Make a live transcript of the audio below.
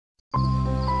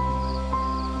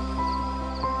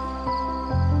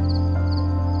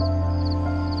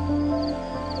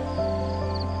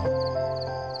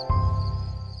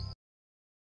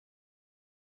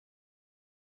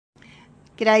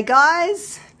G'day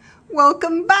guys,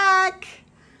 welcome back.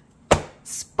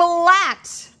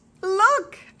 Splat.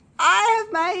 Look, I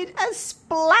have made a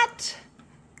splat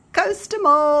coaster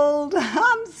mold.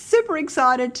 I'm super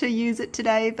excited to use it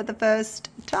today for the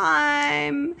first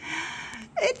time.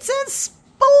 It's a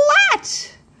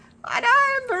splat. I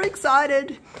know, I'm very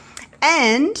excited.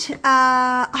 And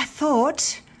I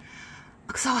thought,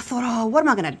 oh, what am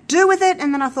I going to do with it?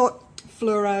 And then I thought,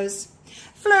 fluoros.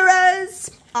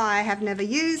 Fluoros. I have never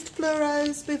used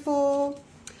fluoros before.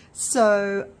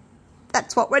 So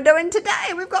that's what we're doing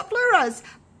today. We've got fluoros.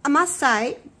 I must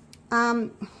say, as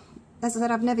I said,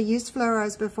 I've never used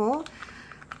fluoros before.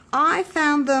 I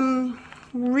found them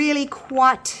really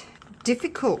quite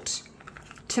difficult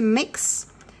to mix.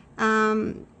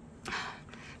 They're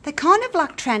kind of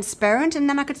like transparent, and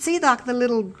then I could see like the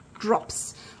little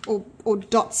drops or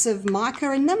dots of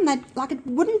mica in them. They like it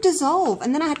wouldn't dissolve,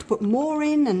 and then I had to put more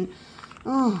in, and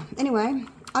oh, anyway,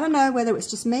 I don't know whether it's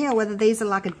just me or whether these are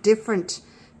like a different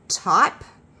type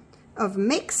of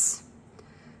mix.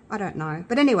 I don't know,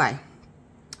 but anyway,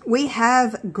 we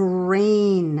have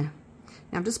green.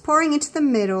 Now I'm just pouring into the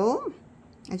middle,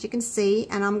 as you can see,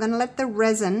 and I'm going to let the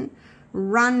resin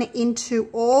run into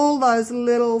all those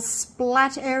little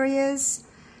splat areas,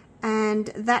 and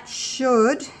that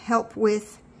should help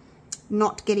with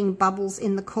not getting bubbles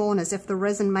in the corners if the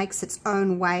resin makes its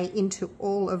own way into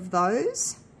all of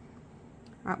those.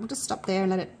 All right, we'll just stop there and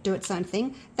let it do its own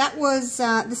thing. That was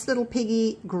this little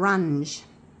piggy grunge.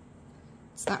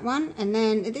 It's that one. And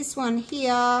then this one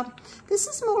here, this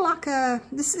is more like a,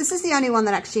 this is the only one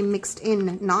that actually mixed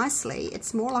in nicely.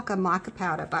 It's more like a mica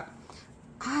powder, but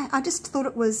I just thought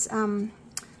it was, I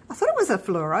thought it was a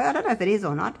fluoro. I don't know if it is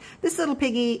or not. This little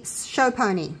piggy, show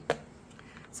pony.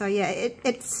 So yeah,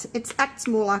 it acts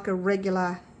more like a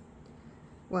regular,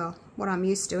 well, what I'm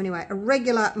used to anyway, a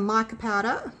regular mica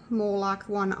powder, more like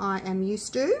one I am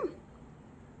used to.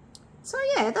 So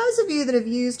yeah, those of you that have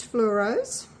used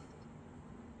fluoros,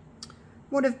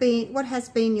 what has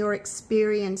been your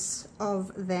experience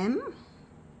of them?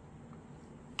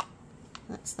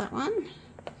 That's that one.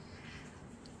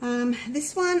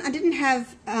 This one, I didn't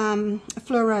have a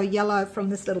fluoro yellow from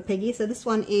this little piggy, so this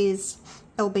one is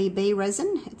LBB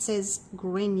resin. It says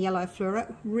green yellow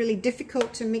fluoro. Really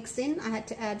difficult to mix in. I had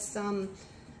to add some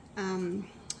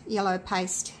yellow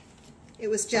paste. It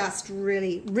was just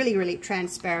really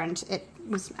transparent. It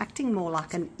was acting more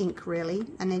like an ink really,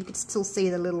 and then you could still see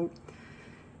the little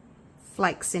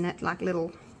flakes in it, like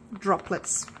little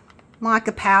droplets.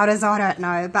 Mica powders, I don't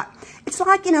know, but it's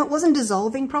like, you know, it wasn't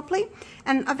dissolving properly,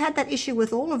 and I've had that issue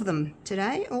with all of them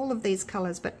today, all of these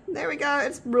colors, but there we go,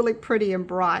 it's really pretty and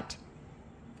bright.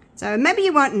 So maybe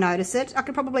you won't notice it. I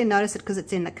could probably notice it because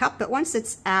it's in the cup, but once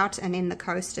it's out and in the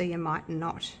coaster, you might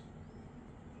not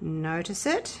notice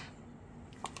it.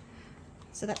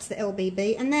 So that's the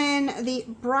LBB, and then the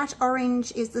bright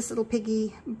orange is this little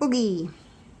piggy Boogie.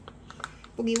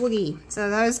 Boogie Woogie. So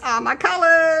those are my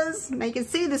colors. Now you can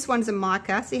see this one's a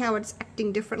mica. See how it's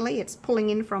acting differently? It's pulling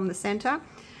in from the center,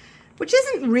 which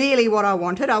isn't really what I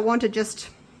wanted. I wanted just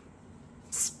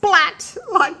splat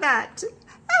like that.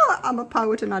 Oh, I'm a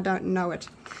poet and I don't know it.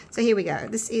 So here we go.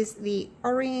 This is the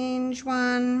orange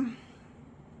one.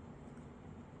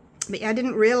 But yeah, I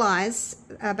didn't realize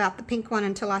about the pink one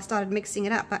until I started mixing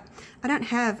it up. But I don't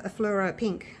have a fluoro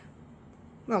pink.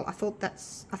 Well, I thought that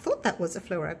was a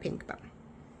fluoro pink, but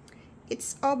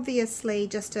it's obviously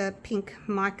just a pink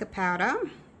mica powder.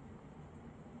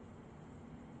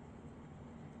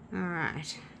 All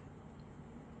right.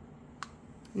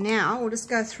 Now we'll just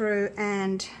go through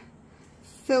and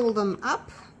fill them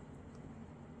up.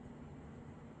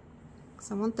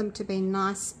 So I want them to be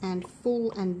nice and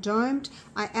full and domed.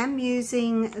 I am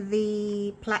using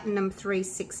the Platinum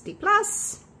 360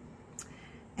 Plus.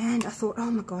 And I thought,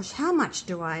 oh my gosh, how much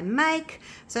do I make?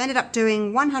 So I ended up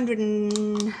doing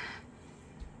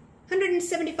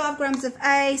 175 grams of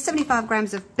A, 75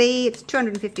 grams of B. It's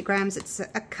 250 grams. It's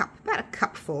a cup, about a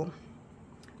cupful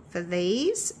for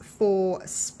these 4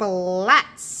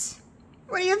 splats.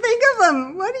 What do you think of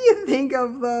them? What do you think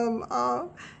of them?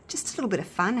 Oh, just a little bit of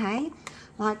fun, hey?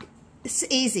 Like, it's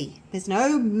easy. There's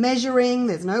no measuring,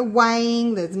 there's no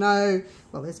weighing, there's no,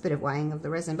 well, there's a bit of weighing of the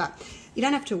resin, but you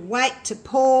don't have to wait to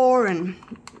pour and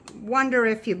wonder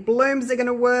if your blooms are going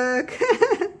to work.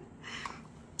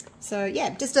 So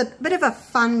yeah, just a bit of a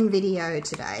fun video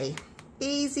today.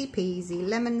 Easy peasy,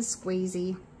 lemon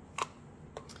squeezy.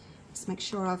 Just make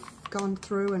sure I've gone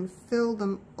through and filled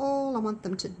them all. I want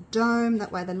them to dome,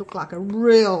 that way they look like a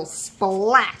real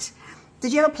splat.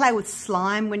 Did you ever play with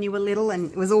slime when you were little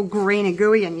and it was all green and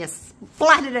gooey and you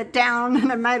splattered it down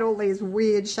and it made all these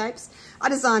weird shapes? I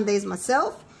designed these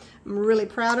myself. I'm really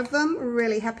proud of them,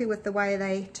 really happy with the way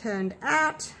they turned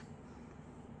out.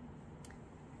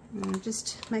 And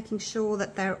just making sure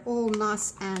that they're all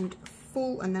nice and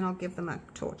full, and then I'll give them a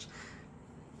torch.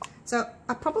 So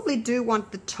I probably do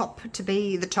want the top to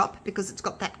be the top because it's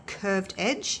got that curved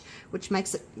edge, which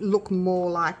makes it look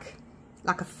more like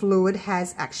a fluid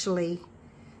has actually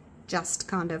just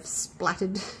kind of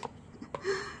splattered.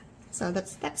 So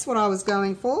that's what I was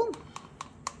going for.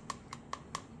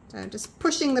 So just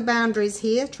pushing the boundaries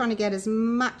here, trying to get as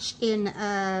much in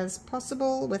as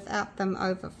possible without them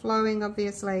overflowing,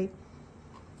 obviously.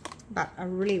 But I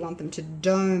really want them to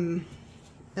dome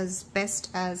as best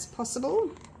as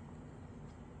possible.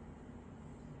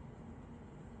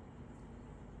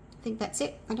 I think that's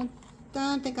it. I don't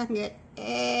think I can get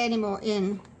any more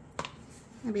in.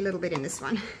 Maybe a little bit in this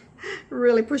one.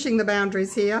 Really pushing the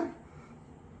boundaries here.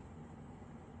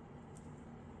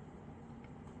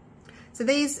 So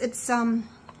these, it's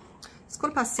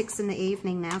 6:15 in the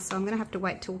evening now, so I'm going to have to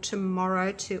wait till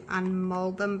tomorrow to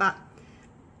unmold them. But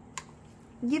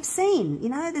you've seen, you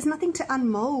know, there's nothing to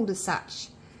unmold as such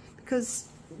because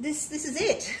this is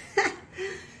it.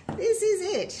 This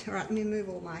is it. All right, let me move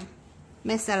all my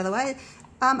mess out of the way.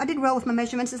 I did well with my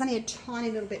measurements. There's only a tiny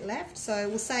little bit left, so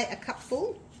we'll say a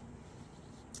cupful.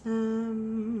 If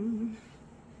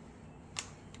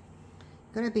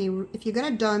you're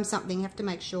going to dome something, you have to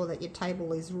make sure that your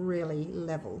table is really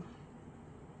level.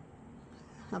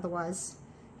 Otherwise,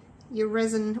 your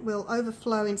resin will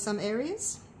overflow in some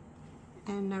areas.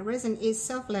 And resin is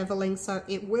self-leveling, so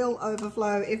it will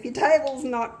overflow if your table's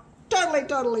not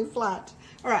totally flat.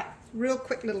 All right, real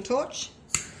quick little torch,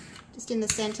 just in the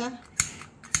center.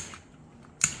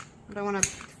 I don't want to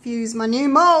fuse my new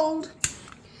mold.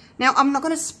 Now, I'm not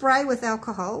going to spray with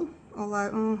alcohol,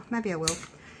 although maybe I will.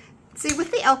 See,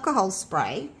 with the alcohol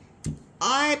spray,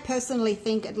 I personally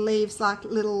think it leaves like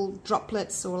little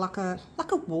droplets or like a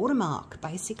watermark,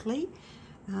 basically.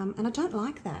 And I don't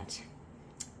like that.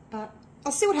 But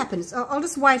I'll see what happens. I'll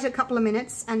just wait a couple of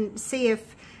minutes and see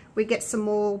if we get some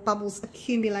more bubbles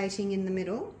accumulating in the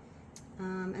middle.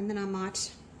 And then I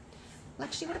might... Well,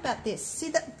 actually, what about this? See,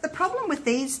 the problem with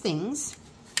these things,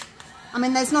 I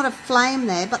mean, there's not a flame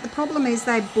there, but the problem is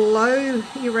they blow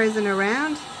your resin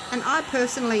around. And I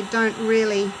personally don't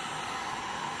really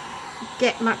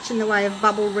get much in the way of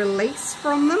bubble release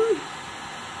from them.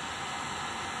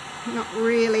 Not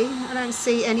really. I don't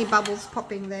see any bubbles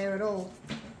popping there at all.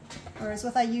 Whereas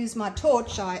if I use my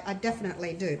torch, I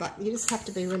definitely do. But you just have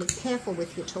to be really careful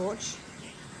with your torch.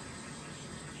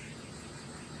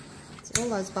 So all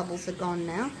those bubbles are gone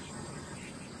now.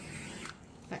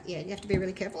 But yeah, you have to be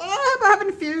really careful. Oh, I hope I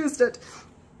haven't fused it.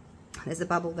 There's a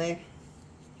bubble there.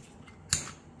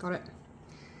 Got it.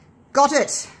 Got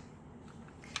it.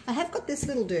 I have got this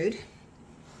little dude.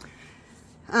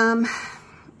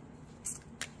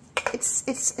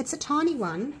 It's a tiny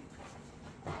one.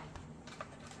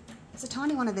 It's a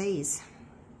tiny one of these.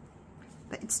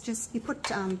 But it's just, you put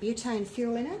butane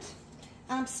fuel in it.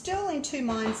 I'm still in two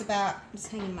minds about, just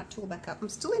hanging my tool back up, I'm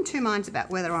still in two minds about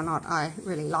whether or not I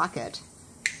really like it.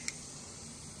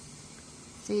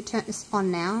 So you turn this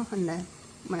on now, and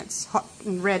when it's hot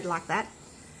and red like that.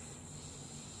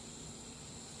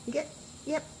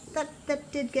 Yep,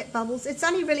 that did get bubbles. It's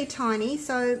only really tiny,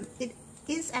 so it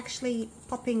is actually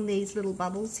popping these little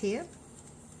bubbles here.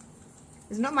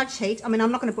 There's not much heat. I mean,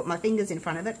 I'm not going to put my fingers in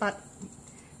front of it, but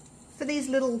for these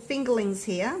little fingerlings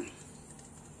here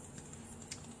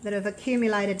that have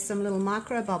accumulated some little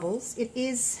micro bubbles, it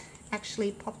is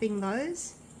actually popping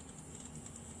those.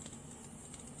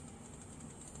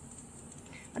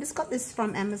 I just got this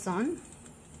from Amazon.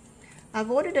 I've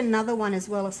ordered another one as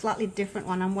well, a slightly different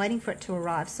one. I'm waiting for it to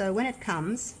arrive. So when it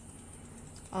comes,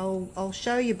 I'll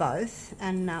show you both,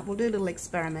 and we'll do a little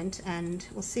experiment, and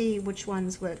we'll see which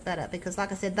ones work better. Because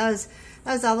like I said, those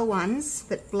other ones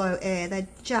that blow air, they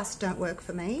just don't work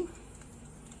for me.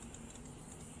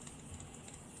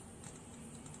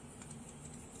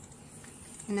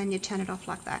 And then you turn it off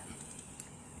like that.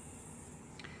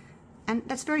 And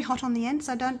that's very hot on the end,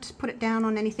 so don't put it down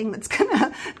on anything that's going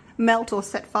to melt or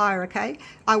set fire, okay?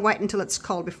 I wait until it's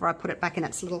cold before I put it back in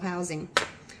its little housing.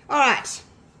 All right.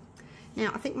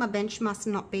 Now, I think my bench must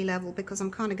not be level because I'm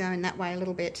kind of going that way a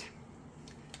little bit.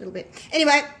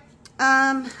 Anyway,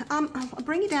 I'll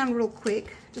bring you down real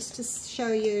quick just to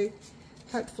show you,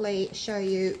 hopefully show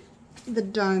you the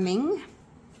doming.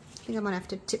 I think I might have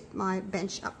to tip my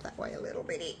bench up that way a little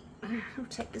bit. I'll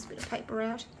take this bit of paper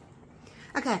out.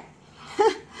 Okay.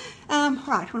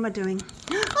 Right, what am I doing?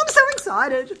 I'm so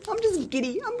excited. I'm just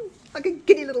giddy. I'm like a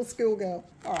giddy little schoolgirl.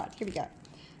 All right, here we go. I'm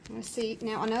going to see.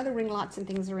 Now, I know the ring lights and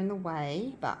things are in the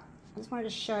way, but I just wanted to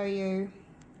show you.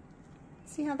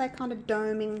 See how they're kind of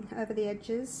doming over the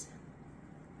edges?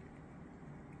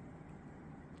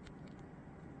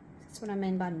 That's what I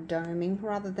mean by doming,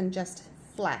 rather than just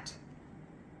flat.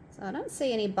 So I don't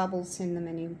see any bubbles in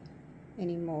them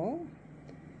anymore.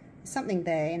 There's something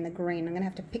there in the green. I'm going to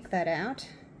have to pick that out.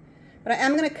 But I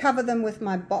am going to cover them with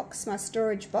my box, my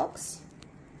storage box.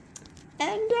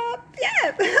 And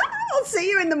yeah, I'll see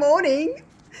you in the morning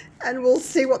and we'll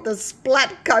see what the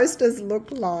splat coasters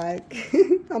look like.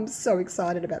 I'm so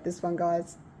excited about this one,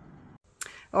 guys.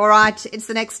 All right, it's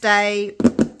the next day.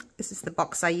 This is the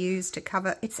box I use to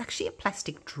cover. It's actually a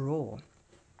plastic drawer.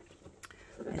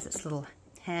 There's this little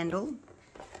handle.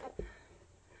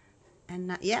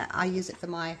 And yeah, I use it for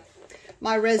my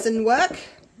resin work.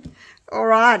 All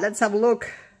right, let's have a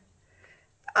look.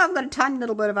 I've got a tiny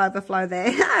little bit of overflow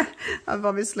there. I've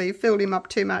obviously filled him up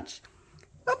too much.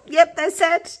 Oh, yep, they're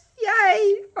set.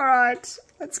 Yay. All right,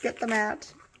 let's get them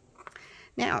out.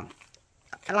 Now,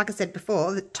 like I said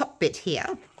before, the top bit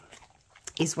here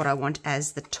is what I want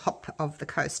as the top of the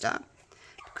coaster,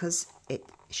 because it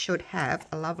should have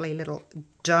a lovely little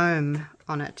dome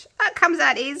on it. It comes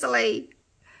out easily.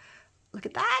 Look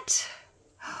at that.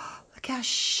 Look how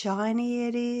shiny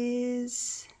it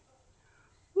is.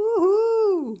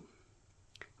 Woohoo!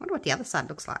 I wonder what the other side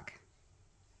looks like.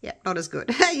 Yeah, not as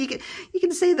good. You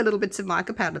can see the little bits of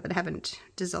mica powder that haven't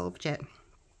dissolved yet.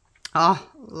 Oh,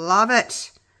 love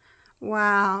it.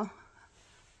 Wow.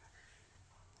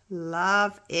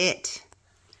 Love it.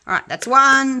 All right, that's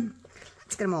one.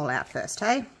 Let's get them all out first,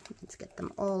 hey? Let's get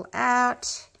them all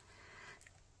out.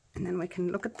 And then we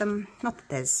can look at them. Not that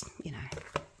there's, you know,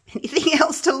 anything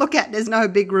else to look at. There's no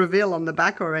big reveal on the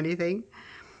back or anything.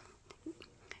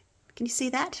 Can you see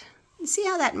that? You see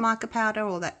how that mica powder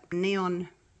or that neon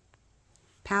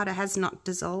powder has not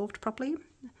dissolved properly?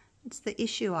 It's the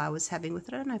issue I was having with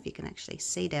it. I don't know if you can actually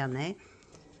see down there.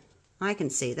 I can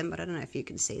see them, but I don't know if you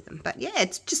can see them. But yeah,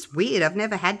 it's just weird. I've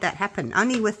never had that happen.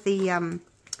 Only with the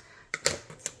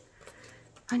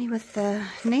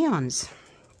neons.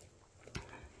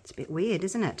 It's a bit weird,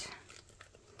 isn't it?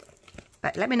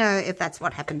 But let me know if that's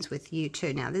what happens with you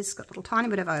too. Now, this has got a little tiny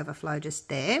bit of overflow just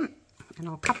there. And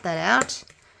I'll cut that out.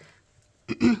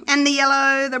 And the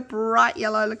yellow, the bright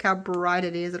yellow, look how bright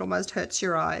it is. It almost hurts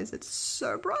your eyes. It's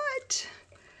so bright.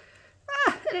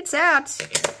 Ah, and it's out.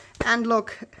 And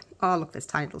look, oh, look, this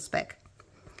tiny little speck.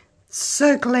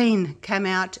 So clean. Came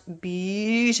out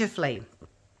beautifully.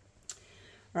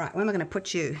 All right, where am I going to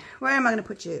put you? Where am I going to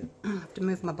put you? I have to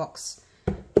move my box.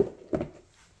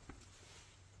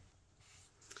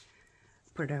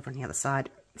 Put it over on the other side.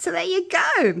 So there you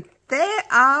go. There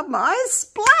are my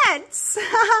splats.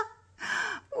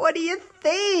 What do you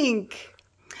think?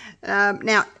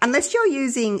 Now, unless you're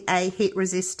using a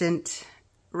heat-resistant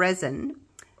resin,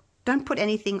 don't put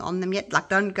anything on them yet. Like,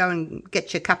 don't go and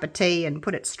get your cup of tea and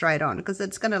put it straight on, because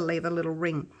it's going to leave a little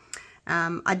ring.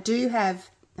 I do have,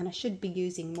 and I should be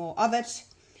using more of it.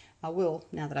 I will,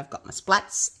 now that I've got my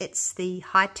splats. It's the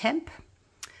high temp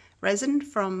resin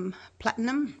from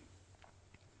Platinum.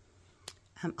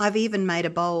 I've even made a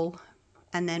bowl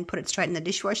and then put it straight in the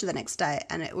dishwasher the next day,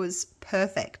 and it was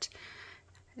perfect.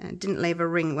 Didn't leave a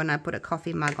ring when I put a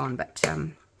coffee mug on. But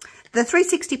the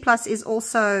 360 Plus is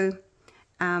also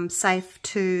safe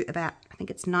to about, I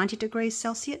think it's 90 degrees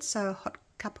Celsius, so a hot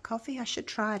cup of coffee. I should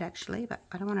try it actually, but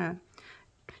I don't want to.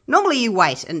 Normally you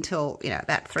wait until, you know,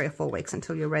 about 3 or 4 weeks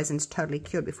until your resin's totally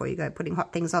cured before you go putting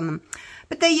hot things on them.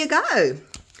 But there you go.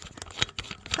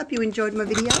 Hope you enjoyed my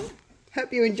video.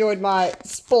 Hope you enjoyed my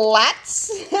splats.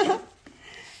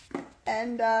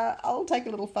 And I'll take a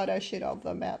little photo shoot of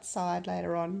them outside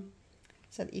later on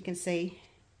so that you can see.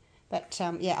 But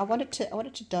yeah, I wanted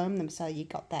to dome them so you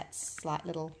got that slight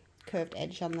little curved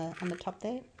edge on the top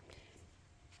there.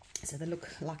 So they look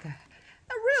like a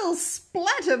real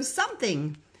splat of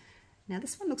something. Now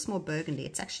this one looks more burgundy.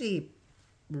 It's actually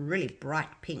really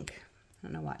bright pink. I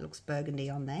don't know why it looks burgundy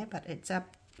on there, but it's a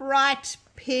bright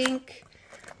pink.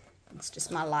 It's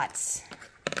just my lights.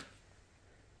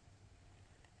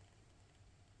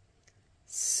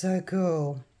 So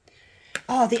cool.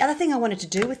 Oh, the other thing I wanted to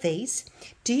do with these,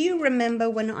 do you remember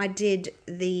when I did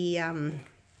the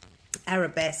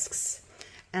arabesques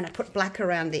and I put black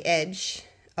around the edge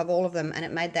of all of them and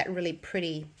it made that really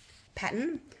pretty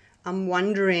pattern? I'm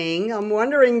wondering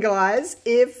guys,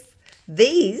 if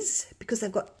these, because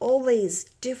they've got all these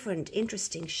different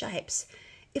interesting shapes,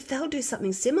 if they'll do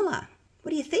something similar. What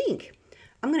do you think?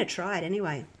 I'm going to try it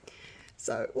anyway.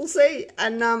 So we'll see.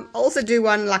 And I'll also do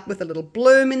one like with a little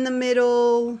bloom in the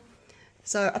middle.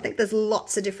 So I think there's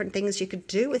lots of different things you could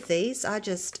do with these. I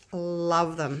just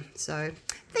love them. So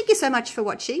thank you so much for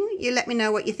watching. You let me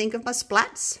know what you think of my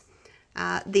splats.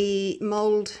 The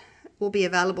mold will be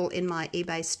available in my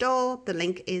eBay store. The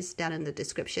link is down in the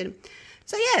description.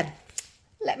 So yeah,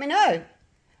 let me know.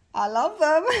 I love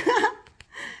them.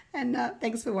 And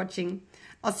thanks for watching.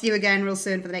 I'll see you again real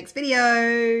soon for the next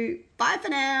video. Bye for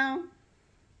now.